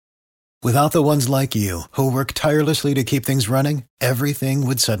Without the ones like you, who work tirelessly to keep things running, everything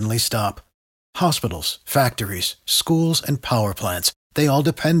would suddenly stop. Hospitals, factories, schools, and power plants, they all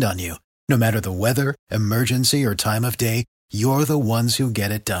depend on you. No matter the weather, emergency, or time of day, you're the ones who get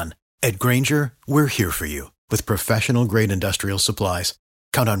it done. At Grainger, we're here for you with professional-grade industrial supplies.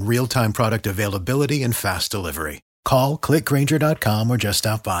 Count on real-time product availability and fast delivery. Call, clickgrainger.com, or just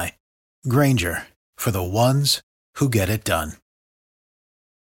stop by. Grainger, for the ones who get it done.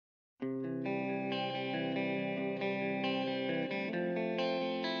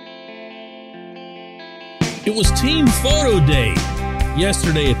 It was Team Photo Day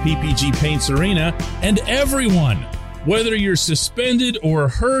yesterday at PPG Paints Arena, and everyone, whether you're suspended or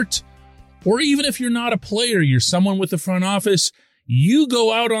hurt, or even if you're not a player, you're someone with the front office, you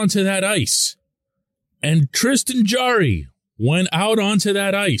go out onto that ice. And Tristan Jarry went out onto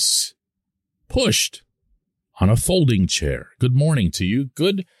that ice, pushed on a folding chair. Good morning to you.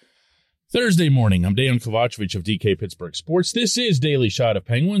 Good Thursday morning. I'm Dejan Kovacevic of DK Pittsburgh Sports. This is Daily Shot of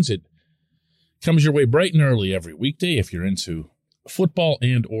Penguins. It comes your way bright and early every weekday. If you're into football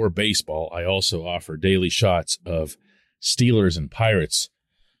and or baseball, I also offer daily shots of Steelers and Pirates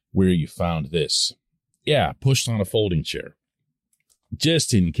where you found this. Yeah, pushed on a folding chair.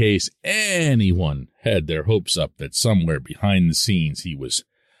 Just in case anyone had their hopes up that somewhere behind the scenes he was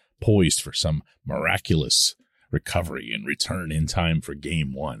poised for some miraculous recovery and return in time for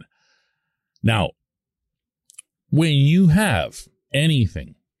Game 1. Now, when you have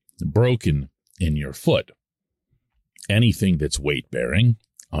anything broken in your foot, anything that's weight-bearing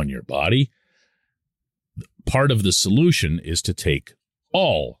on your body, part of the solution is to take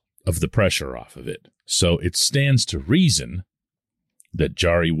all of the pressure off of it. So it stands to reason that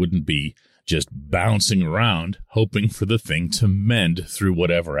Jarry wouldn't be just bouncing around hoping for the thing to mend through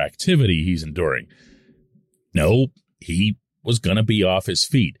whatever activity he's enduring. No, he was going to be off his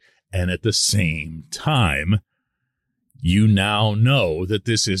feet. And at the same time, you now know that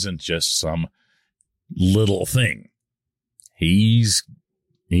this isn't just some little thing. He's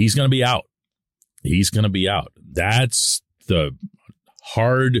going to be out. He's going to be out. That's the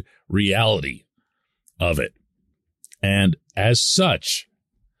hard reality of it. And as such,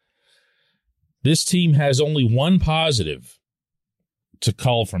 this team has only one positive to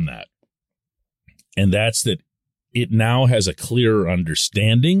call from that. And that's that it now has a clearer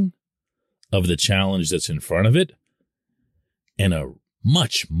understanding of the challenge that's in front of it, and a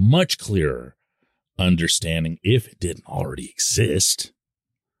much, much clearer understanding, if it didn't already exist,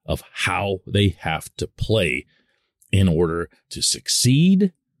 of how they have to play in order to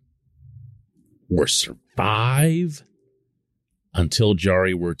succeed or survive until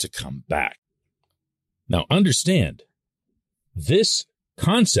Jarry were to come back. Now, understand, this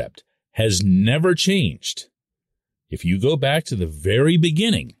concept has never changed. If you go back to the very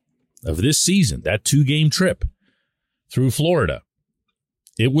beginning of this season, that 2-game trip through Florida,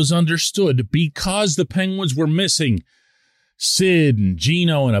 it was understood because the Penguins were missing Sid and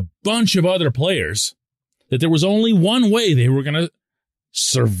Gino and a bunch of other players that there was only one way they were going to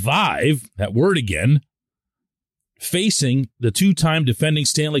survive, that word again, facing the 2-time defending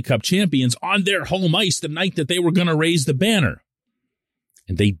Stanley Cup champions on their home ice the night that they were going to raise the banner.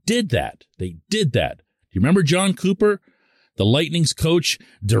 And they did that. They did that. Do you remember John Cooper, the Lightning's coach,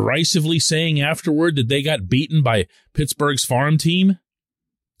 derisively saying afterward that they got beaten by Pittsburgh's farm team?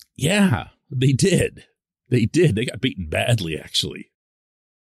 Yeah, they did. They did. They got beaten badly, actually.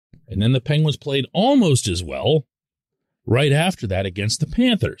 And then the Penguins played almost as well right after that against the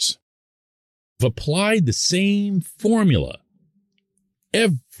Panthers. They've applied the same formula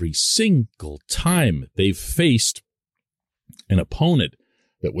every single time they've faced an opponent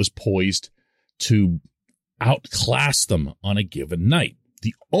that was poised to outclass them on a given night.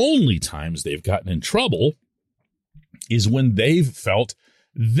 The only times they've gotten in trouble is when they've felt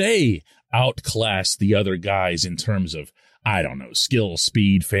they outclassed the other guys in terms of, I don't know, skill,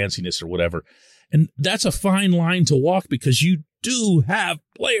 speed, fanciness, or whatever. And that's a fine line to walk because you do have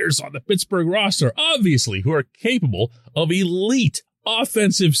players on the Pittsburgh roster, obviously, who are capable of elite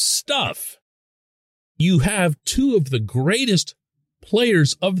offensive stuff. You have two of the greatest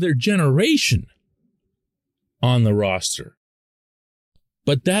players of their generation on the roster.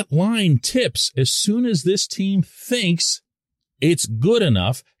 But that line tips as soon as this team thinks it's good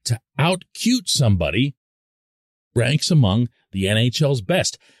enough to out-cute somebody, ranks among the NHL's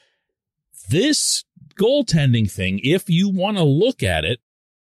best. This goaltending thing, if you want to look at it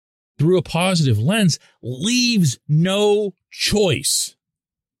through a positive lens, leaves no choice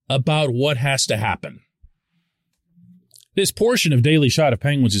about what has to happen. This portion of Daily Shot of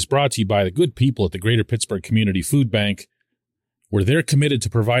Penguins is brought to you by the good people at the Greater Pittsburgh Community Food Bank. where they're committed to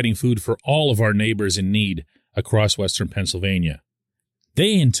providing food for all of our neighbors in need across Western Pennsylvania.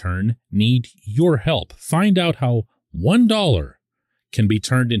 They, in turn, need your help. Find out how $1 can be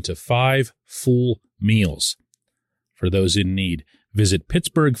turned into 5 full meals for those in need. Visit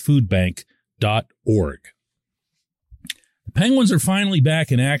pittsburghfoodbank.org. The Penguins are finally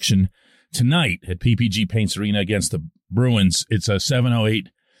back in action tonight at PPG Paints Arena against the Bruins. It's a 7:08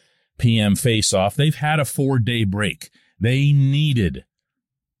 p.m. face-off. They've had a 4-day break. They needed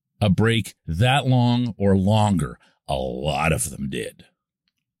a break that long or longer. A lot of them did.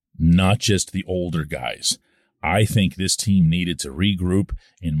 Not just the older guys. I think this team needed to regroup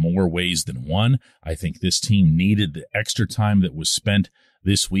in more ways than one. I think this team needed the extra time that was spent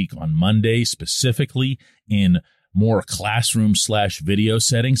this week on Monday, specifically in more classroom/video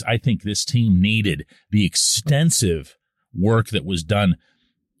settings. I think this team needed the extensive work that was done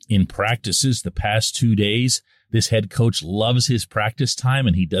in practices the past 2 days. This head coach loves his practice time,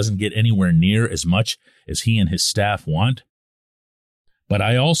 and he doesn't get anywhere near as much as he and his staff want. But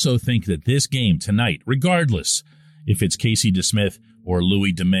I also think that this game tonight, regardless if it's Casey DeSmith or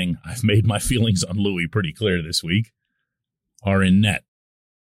Louis Domingue, I've made my feelings on Louis pretty clear this week, are in net.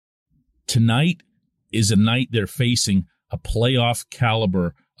 Tonight is a night they're facing a playoff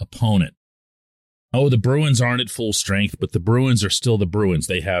caliber opponent. Oh, the Bruins aren't at full strength, but the Bruins are still the Bruins.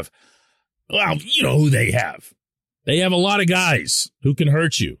 They have, well, you know who they have. They have a lot of guys who can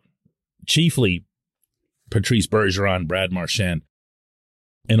hurt you. Chiefly Patrice Bergeron, Brad Marchand,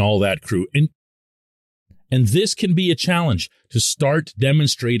 and all that crew. And this can be a challenge to start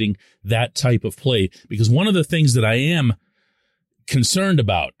demonstrating that type of play, because one of the things that I am concerned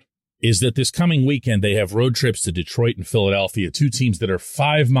about is that this coming weekend they have road trips to Detroit and Philadelphia, 2 teams that are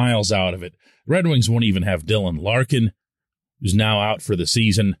 5 miles out of it. The Red Wings won't even have Dylan Larkin, who's now out for the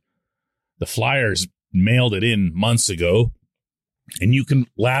season. The Flyers mailed it in months ago, and you can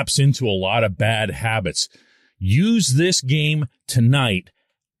lapse into a lot of bad habits. Use this game tonight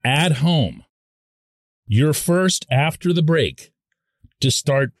at home, your first after the break, to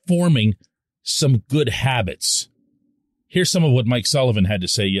start forming some good habits. Here's some of what Mike Sullivan had to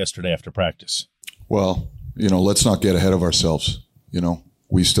say yesterday after practice. Well, let's not get ahead of ourselves.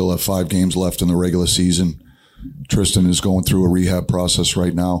 We still have 5 games left in the regular season. Tristan is going through a rehab process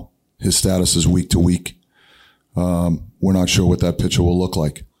right now. His status is week to week. We're not sure what that pitcher will look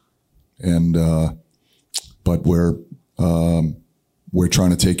like. But we're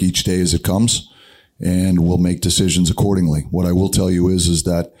trying to take each day as it comes, and we'll make decisions accordingly. What I will tell you is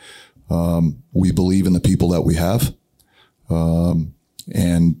that we believe in the people that we have,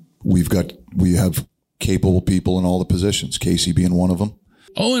 and we have capable people in all the positions, Casey being one of them.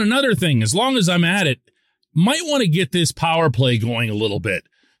 Oh, and another thing, as long as I'm at it, might want to get this power play going a little bit.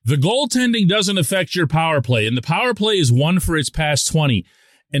 The goaltending doesn't affect your power play, and the power play is 1 for its past 20.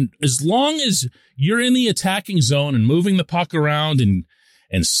 And as long as you're in the attacking zone and moving the puck around and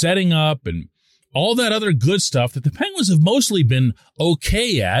setting up and all that other good stuff that the Penguins have mostly been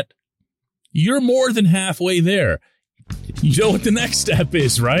okay at, you're more than halfway there. You know what the next step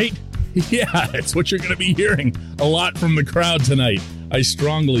is, right? Yeah, it's what you're going to be hearing a lot from the crowd tonight, I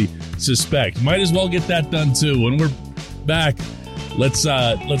strongly suspect. Might as well get that done, too. When we're back, let's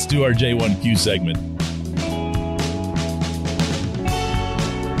do our J1Q segment.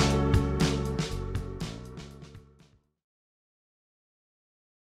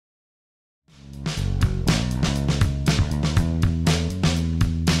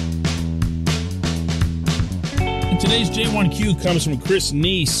 Today's J1Q comes from Chris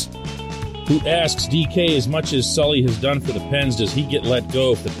Neese, who asks, DK, as much as Sully has done for the Pens, does he get let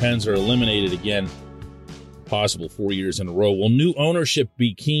go if the Pens are eliminated again? Possible 4 years in a row. Will new ownership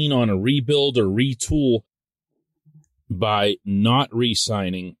be keen on a rebuild or retool by not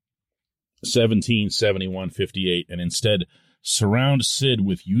re-signing 17-71-58 and instead surround Sid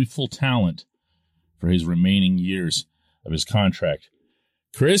with youthful talent for his remaining years of his contract?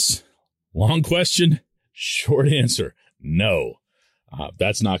 Chris, long question, short answer, no.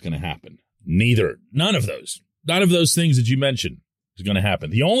 That's not going to happen. None of those things that you mentioned is going to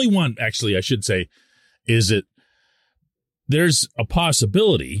happen. The only one, actually, I should say, is that there's a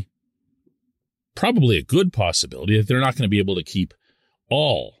possibility, probably a good possibility, that they're not going to be able to keep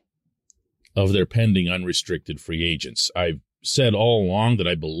all of their pending unrestricted free agents. I've said all along that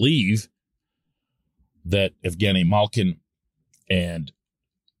I believe that Evgeny Malkin and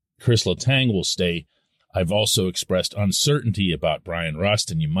Chris Letang will stay. I've also expressed uncertainty about Brian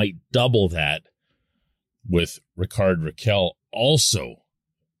Rust, and you might double that with Ricard Raquel also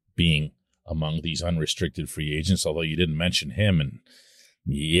being among these unrestricted free agents, although you didn't mention him. And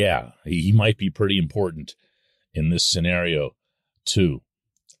yeah, he might be pretty important in this scenario too.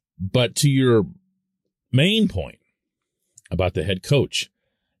 But to your main point about the head coach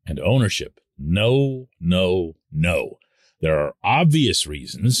and ownership, no. There are obvious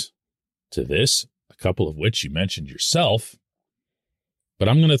reasons to this, a couple of which you mentioned yourself, but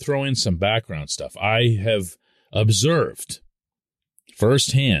I'm going to throw in some background stuff. I have observed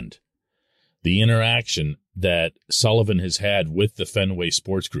firsthand the interaction that Sullivan has had with the Fenway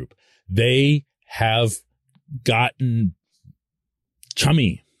Sports Group. They have gotten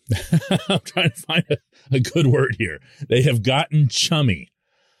chummy. I'm trying to find a good word here. They have gotten chummy.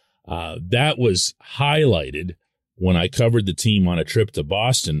 That was highlighted when I covered the team on a trip to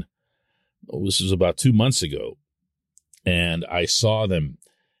Boston. This was about 2 months ago. And I saw them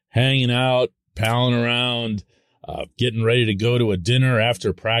hanging out, palling around, getting ready to go to a dinner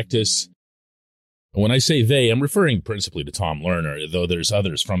after practice. When I say they, I'm referring principally to Tom Lerner, though there's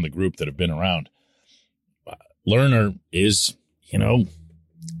others from the group that have been around. Lerner is,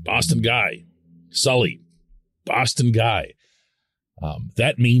 Boston guy. Sully, Boston guy.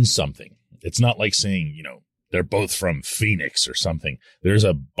 That means something. It's not like saying, they're both from Phoenix or something. There's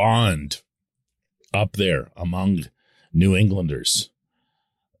a bond up there among New Englanders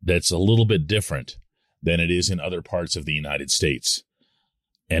that's a little bit different than it is in other parts of the United States.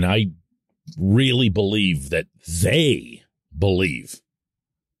 And I really believe that they believe,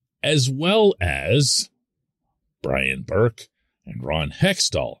 as well as Brian Burke and Ron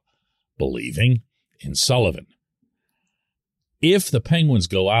Hextall believing in Sullivan. If the Penguins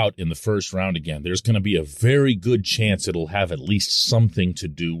go out in the first round again, there's going to be a very good chance it'll have at least something to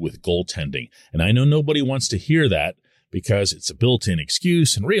do with goaltending. And I know nobody wants to hear that because it's a built-in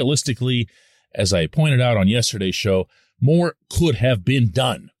excuse. And realistically, as I pointed out on yesterday's show, more could have been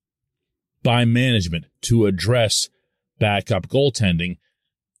done by management to address backup goaltending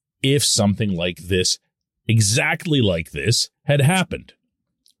if something like this, exactly like this, had happened.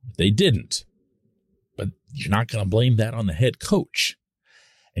 They didn't. But you're not going to blame that on the head coach.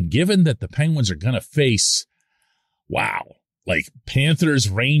 And given that the Penguins are going to face, like Panthers,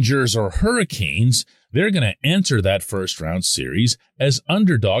 Rangers, or Hurricanes, they're going to enter that first round series as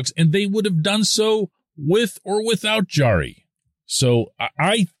underdogs, and they would have done so with or without Jarry. So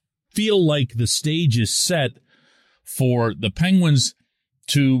I feel like the stage is set for the Penguins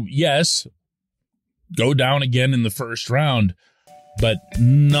to, yes, go down again in the first round, but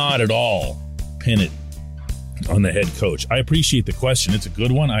not at all pin it on the head coach. I appreciate the question. It's a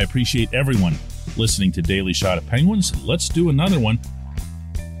good one. I appreciate everyone listening to Daily Shot of Penguins. Let's do another one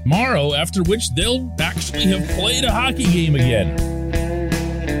tomorrow, after which they'll actually have played a hockey game again.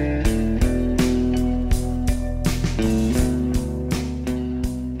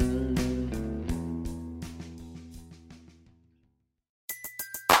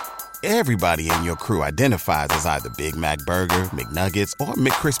 Everybody in your crew identifies as either Big Mac Burger, McNuggets, or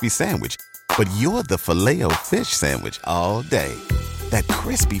McCrispy Sandwich. But you're the Filet-O-Fish Sandwich all day. That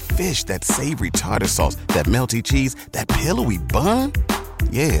crispy fish, that savory tartar sauce, that melty cheese, that pillowy bun.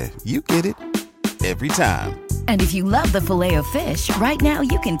 Yeah, you get it. Every time. And if you love the Filet-O-Fish, right now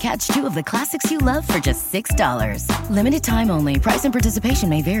you can catch two of the classics you love for just $6. Limited time only. Price and participation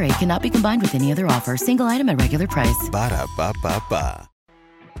may vary. Cannot be combined with any other offer. Single item at regular price. Ba-da-ba-ba-ba.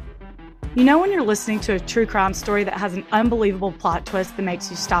 You know when you're listening to a true crime story that has an unbelievable plot twist that makes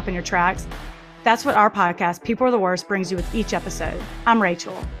you stop in your tracks? That's what our podcast, People Are the Worst, brings you with each episode. I'm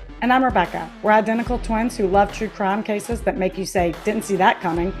Rachel. And I'm Rebecca. We're identical twins who love true crime cases that make you say, didn't see that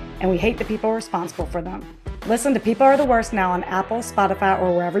coming, and we hate the people responsible for them. Listen to People Are the Worst now on Apple, Spotify,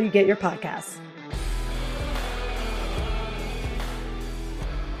 or wherever you get your podcasts.